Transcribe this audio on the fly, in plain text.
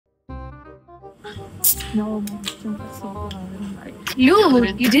No, Lou,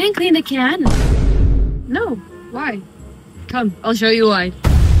 you didn't clean the can. no. Why? Come, I'll show you why.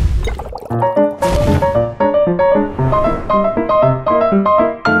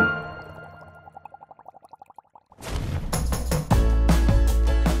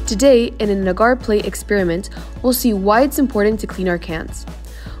 Today, in an agar plate experiment, we'll see why it's important to clean our cans.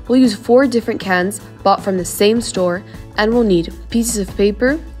 We'll use 4 different cans bought from the same store, and we'll need pieces of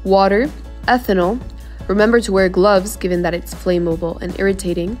paper, water, ethanol, remember to wear gloves given that it's flammable and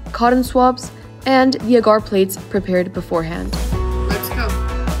irritating, cotton swabs, and the agar plates prepared beforehand. Let's go.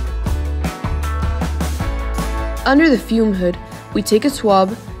 Under the fume hood, we take a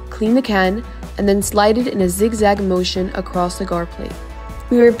swab, clean the can, and then slide it in a zigzag motion across the agar plate.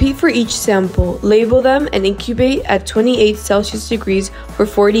 We repeat for each sample, label them, and incubate at 28 Celsius degrees for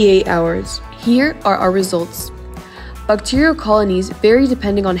 48 hours. Here are our results. Bacterial colonies vary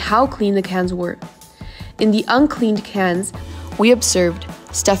depending on how clean the cans were. In the uncleaned cans, we observed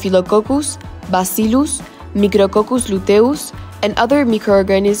Staphylococcus, Bacillus, Micrococcus luteus, and other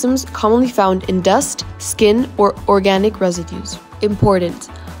microorganisms commonly found in dust, skin, or organic residues. Important: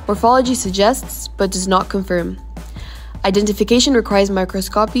 morphology suggests but does not confirm. Identification requires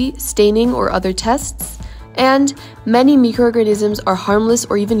microscopy, staining, or other tests, and many microorganisms are harmless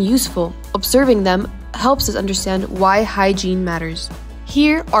or even useful. Observing them helps us understand why hygiene matters.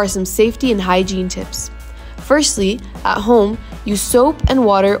 Here are some safety and hygiene tips. Firstly, at home, use soap and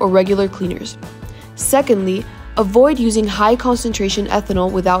water or regular cleaners. Secondly, avoid using high concentration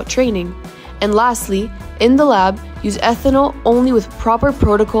ethanol without training. And lastly, in the lab, use ethanol only with proper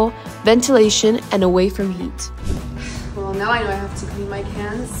protocol, ventilation, and away from heat. Well, now I know I have to clean my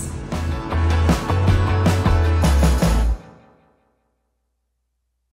cans.